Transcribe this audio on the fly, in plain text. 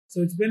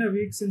So it's been a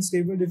week since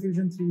Stable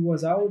Diffusion 3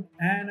 was out,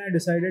 and I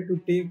decided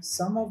to take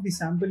some of the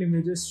sample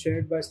images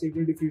shared by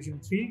Stable Diffusion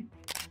 3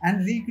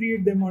 and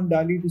recreate them on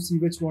DALL-E to see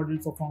which model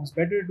performs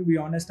better. To be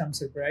honest, I'm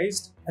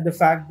surprised at the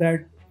fact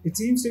that it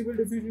seems Stable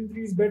Diffusion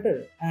 3 is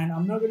better, and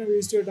I'm not going to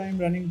waste your time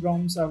running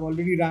prompts. I've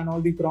already ran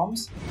all the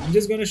prompts. I'm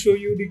just going to show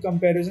you the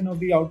comparison of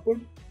the output,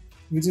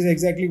 which is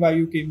exactly why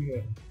you came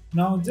here.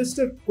 Now, just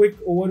a quick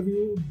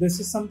overview. This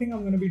is something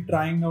I'm going to be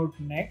trying out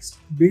next.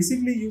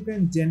 Basically, you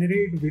can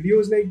generate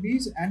videos like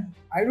these, and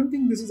I don't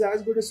think this is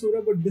as good as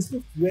Sora, but this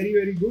looks very,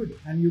 very good.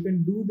 And you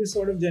can do this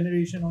sort of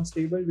generation on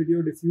Stable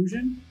Video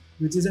Diffusion,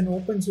 which is an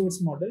open source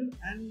model,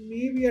 and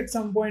maybe at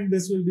some point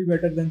this will be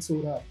better than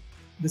Sora,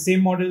 the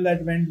same model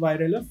that went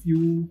viral a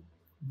few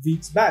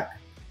weeks back.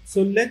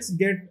 So let's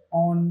get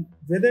on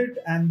with it,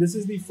 and this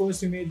is the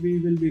first image we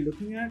will be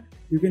looking at.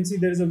 You can see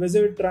there is a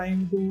wizard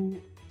trying to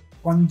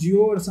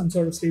conjure some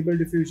sort of Stable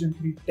Diffusion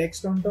 3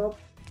 text on top.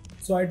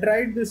 So I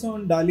tried this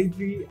on DALL-E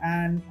 3,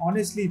 and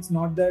honestly it's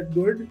not that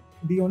good.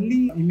 The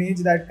only image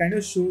that kind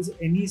of shows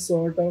any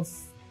sort of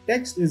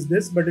text is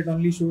this, but it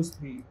only shows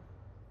 3.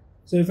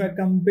 So if I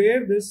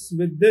compare this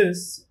with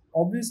this,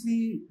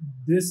 obviously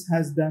this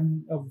has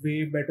done a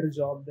way better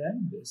job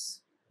than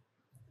this.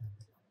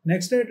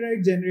 Next, I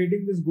tried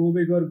generating this go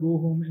big or go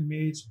home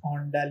image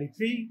on DALL-E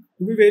 3.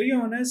 To be very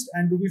honest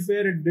and to be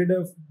fair, it did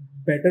a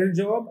better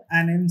job,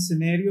 and in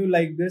scenario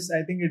like this,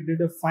 I think it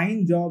did a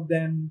fine job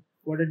than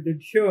what it did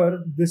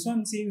here. This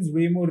one seems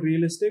way more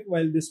realistic,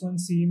 while this one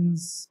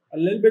seems a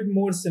little bit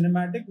more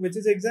cinematic, which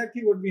is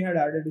exactly what we had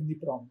added in the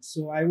prompt.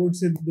 So I would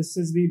say this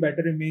is the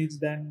better image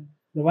than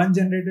the one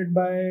generated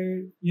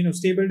by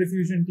Stable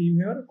Diffusion team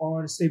here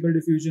or Stable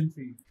Diffusion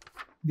 3.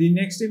 The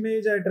next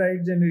image I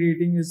tried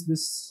generating is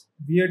this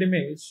weird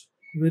image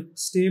with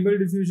Stable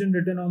Diffusion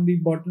written on the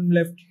bottom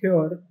left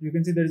here. You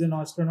can see there's an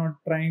astronaut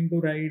trying to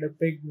ride a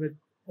pig with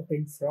a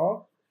pink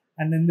frog,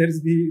 and then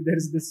there's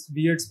this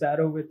weird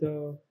sparrow with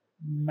a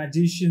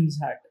magician's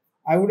hat.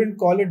 I wouldn't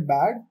call it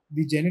bad.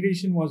 The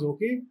generation was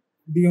okay.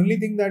 The only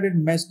thing that it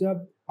messed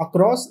up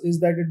across is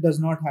that it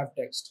does not have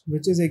text,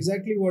 which is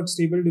exactly what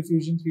Stable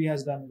Diffusion 3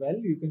 has done well.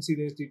 You can see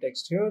there's the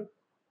text here.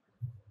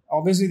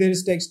 Obviously there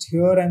is text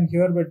here and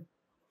here, but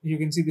you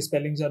can see the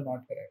spellings are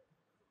not correct.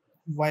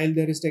 While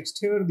there is text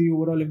here, the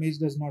overall image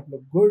does not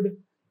look good.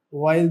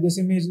 While this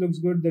image looks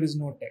good, there is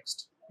no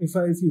text. If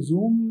you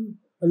zoom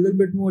a little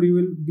bit more, you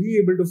will be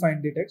able to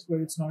find the text,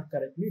 but it's not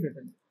correctly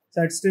written.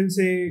 So I'd still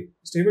say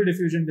Stable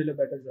Diffusion did a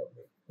better job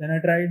here. Then I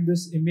tried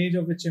this image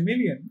of a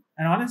chameleon,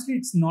 and honestly,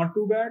 it's not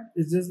too bad.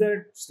 It's just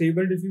that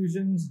Stable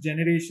Diffusion's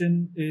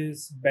generation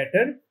is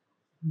better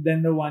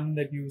than the one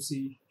that you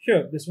see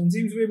here. This one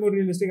seems way more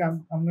realistic.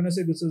 I'm gonna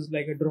say this is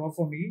like a draw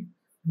for me.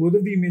 Both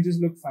of the images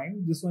look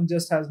fine. This one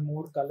just has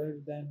more color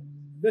than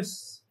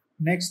this.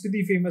 Next to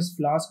the famous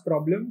flask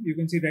problem, you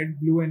can see red,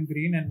 blue, and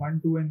green, and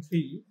 1, 2, and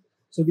 3.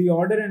 So the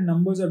order and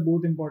numbers are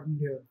both important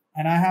here.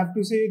 And I have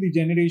to say the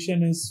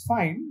generation is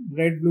fine.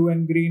 Red, blue,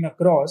 and green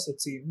across, it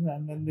seems.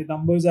 And then the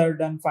numbers are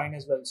done fine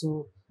as well.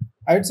 So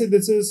I'd say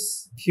this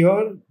is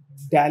here.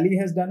 DALL-E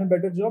has done a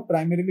better job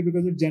primarily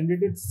because it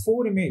generated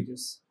 4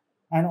 images.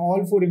 And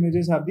all 4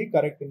 images have the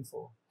correct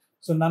info.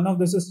 So none of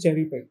this is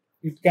cherry picked.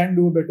 It can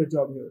do a better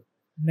job here.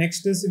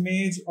 Next is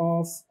image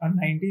of a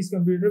 90s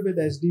computer with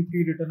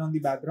SD3 written on the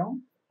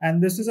background.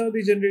 And this is how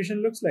the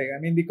generation looks like. I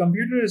mean, the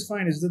computer is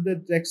fine. It's that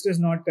the text is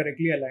not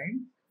correctly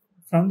aligned.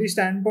 From the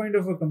standpoint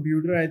of a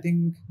computer, I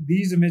think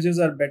these images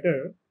are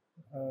better.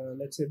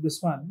 Let's say this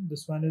one.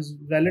 This one is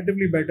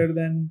relatively better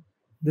than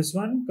this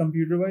one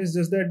computer-wise.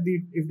 Just that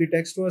if the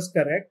text was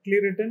correctly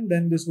written,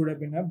 then this would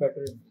have been a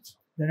better image.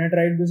 Then I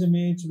tried this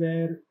image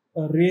where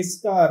a race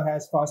car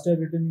has faster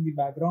written in the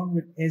background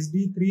with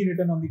SD3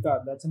 written on the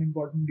car. That's an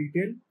important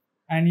detail.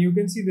 And you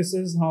can see this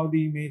is how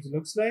the image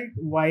looks like.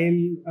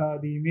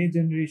 While the image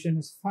generation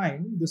is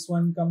fine, this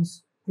one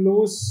comes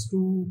close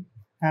to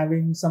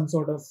having some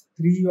sort of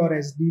 3 or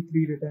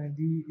SD3 written in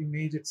the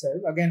image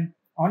itself. Again,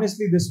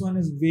 honestly, this one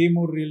is way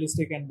more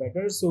realistic and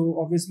better. So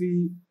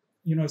obviously,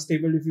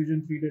 Stable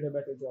Diffusion 3 did a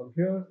better job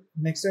here.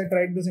 Next, I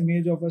tried this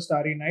image of a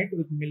starry night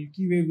with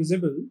Milky Way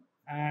visible,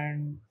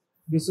 and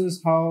this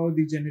is how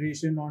the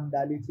generation on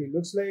DALL-E 3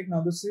 looks like.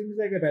 Now, this seems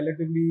like a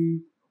relatively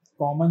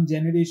common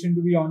generation,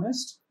 to be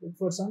honest. But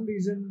for some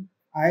reason,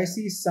 I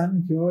see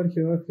sun here,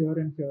 here, here,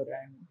 and here.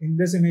 And in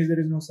this image, there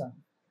is no sun.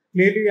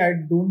 Clearly, I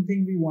don't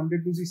think we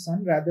wanted to see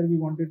sun. Rather, we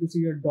wanted to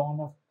see a dawn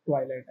of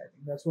twilight. I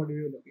think that's what we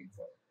were looking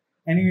for.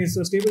 Anyway,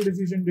 so Stable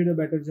Diffusion did a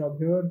better job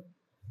here.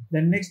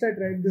 Then next, I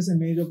tried this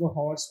image of a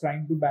horse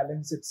trying to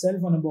balance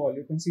itself on a ball.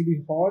 You can see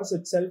the horse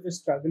itself is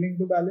struggling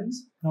to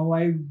balance. Now,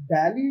 while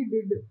DALL-E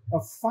did a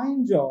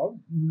fine job,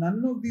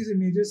 none of these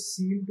images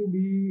seem to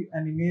be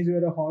an image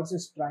where a horse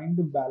is trying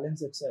to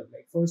balance itself.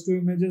 Like first 2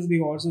 images, the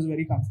horse is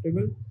very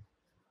comfortable.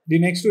 The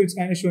next 2, it's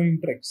kind of showing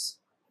tricks.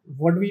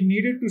 What we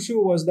needed to show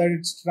was that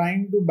it's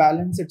trying to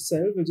balance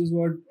itself, which is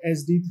what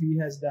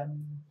SD3 has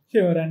done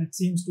here, and it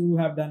seems to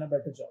have done a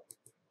better job.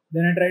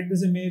 Then I tried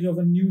this image of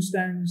a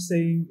newsstand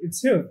saying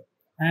it's here.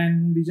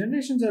 And the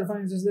generations are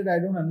fine. It's just that I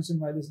don't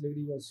understand why this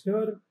lady was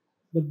here.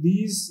 but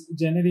these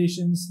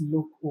generations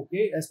look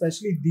okay,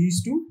 especially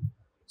these two.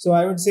 So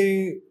I would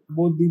say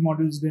both the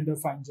models did a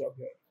fine job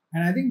here.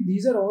 And I think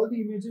these are all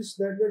the images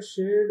that were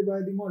shared by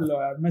the model.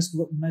 I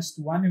missed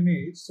one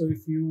image. So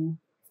if you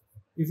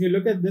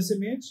look at this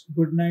image,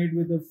 good night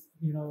with a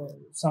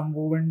some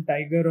woven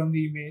tiger on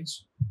the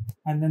image,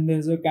 and then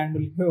there's a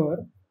candle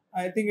here.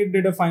 I think it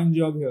did a fine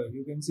job here.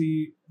 You can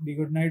see the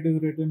good night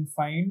is written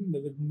fine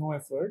with no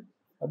effort,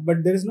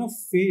 but there is no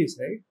face,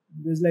 right?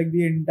 There's like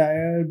the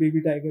entire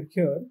baby tiger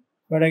here,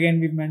 but again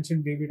we've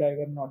mentioned baby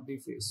tiger, not the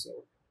face.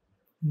 So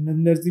and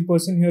then there's the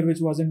person here which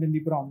wasn't in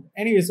the prompt.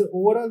 Anyway, so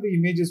overall the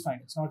image is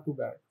fine. It's not too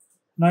bad.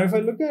 Now, if I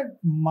look at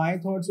my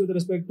thoughts with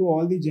respect to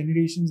all the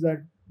generations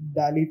that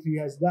DALL-E 3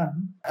 has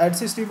done, I'd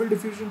say Stable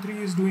Diffusion 3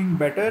 is doing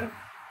better.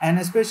 And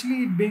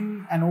especially it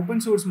being an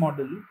open source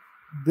model,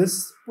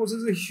 this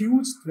poses a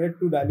huge threat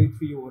to DALL-E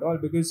 3 overall,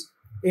 because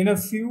in a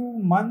few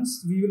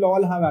months, we will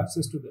all have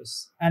access to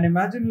this. And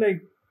imagine,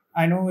 like,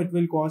 I know it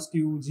will cost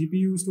you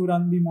GPUs to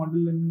run the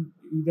model in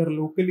either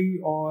locally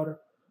or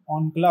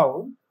on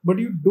cloud, but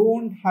you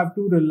don't have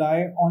to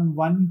rely on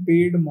one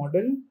paid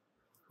model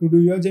to do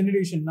your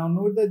generation. Now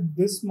note that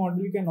this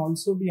model can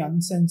also be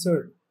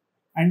uncensored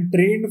and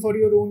trained for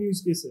your own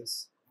use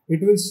cases.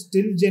 It will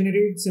still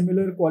generate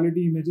similar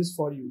quality images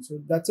for you. So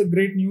that's a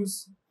great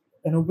news.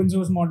 An open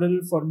source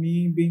model for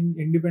me being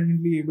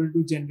independently able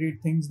to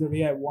generate things the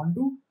way I want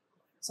to,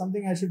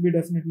 something I should be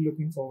definitely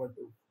looking forward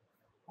to.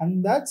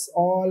 And that's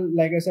all.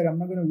 Like I said, I'm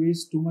not going to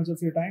waste too much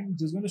of your time.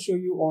 Just going to show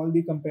you all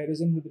the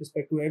comparison with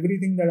respect to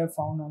everything that I've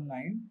found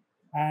online,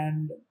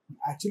 and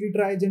actually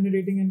try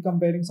generating and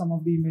comparing some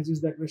of the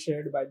images that were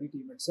shared by the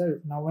team itself.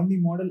 Now, when the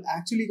model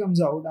actually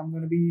comes out, I'm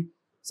going to be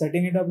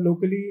setting it up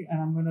locally and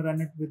I'm going to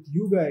run it with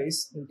you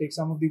guys. I'll take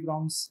some of the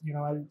prompts,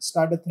 I'll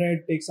start a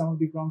thread, take some of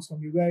the prompts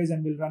from you guys,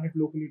 and we'll run it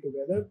locally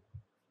together.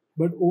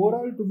 But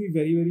overall, to be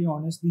very, very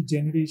honest, the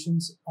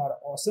generations are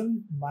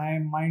awesome. My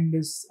mind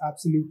is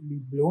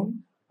absolutely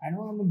blown. I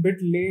know I'm a bit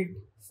late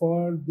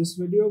for this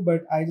video,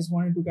 but I just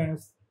wanted to kind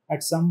of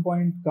at some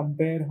point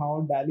compare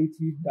how DALL-E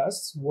 3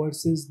 does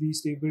versus the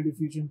Stable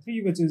Diffusion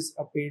 3, which is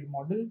a paid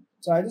model.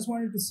 So I just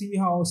wanted to see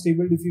how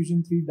Stable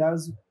Diffusion 3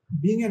 does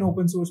being an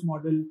open source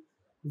model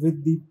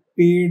with the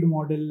paid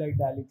model like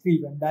DALL-E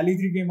 3. When DALL-E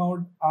 3 came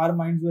out, our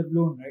minds were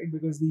blown, right?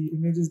 Because the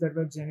images that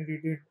were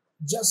generated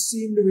just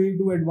seemed way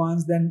too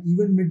advanced than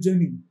even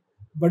Midjourney.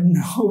 But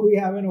now we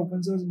have an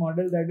open source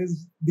model that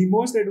is the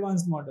most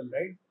advanced model,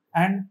 right?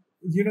 And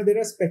there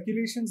are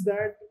speculations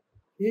that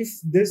if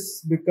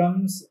this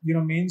becomes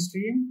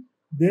mainstream,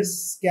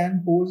 this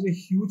can pose a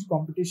huge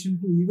competition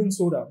to even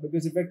Sora,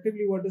 because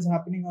effectively what is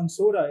happening on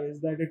Sora is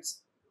that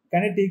it's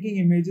kind of taking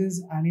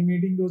images,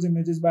 animating those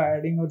images by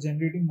adding or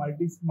generating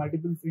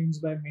multiple frames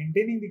by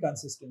maintaining the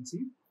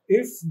consistency.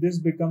 If this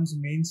becomes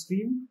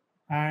mainstream,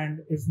 and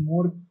if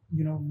more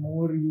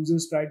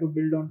users try to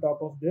build on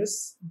top of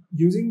this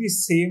using the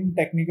same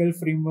technical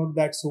framework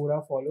that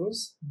Sora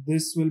follows,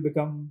 this will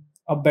become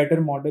a better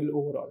model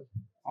overall,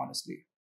 honestly.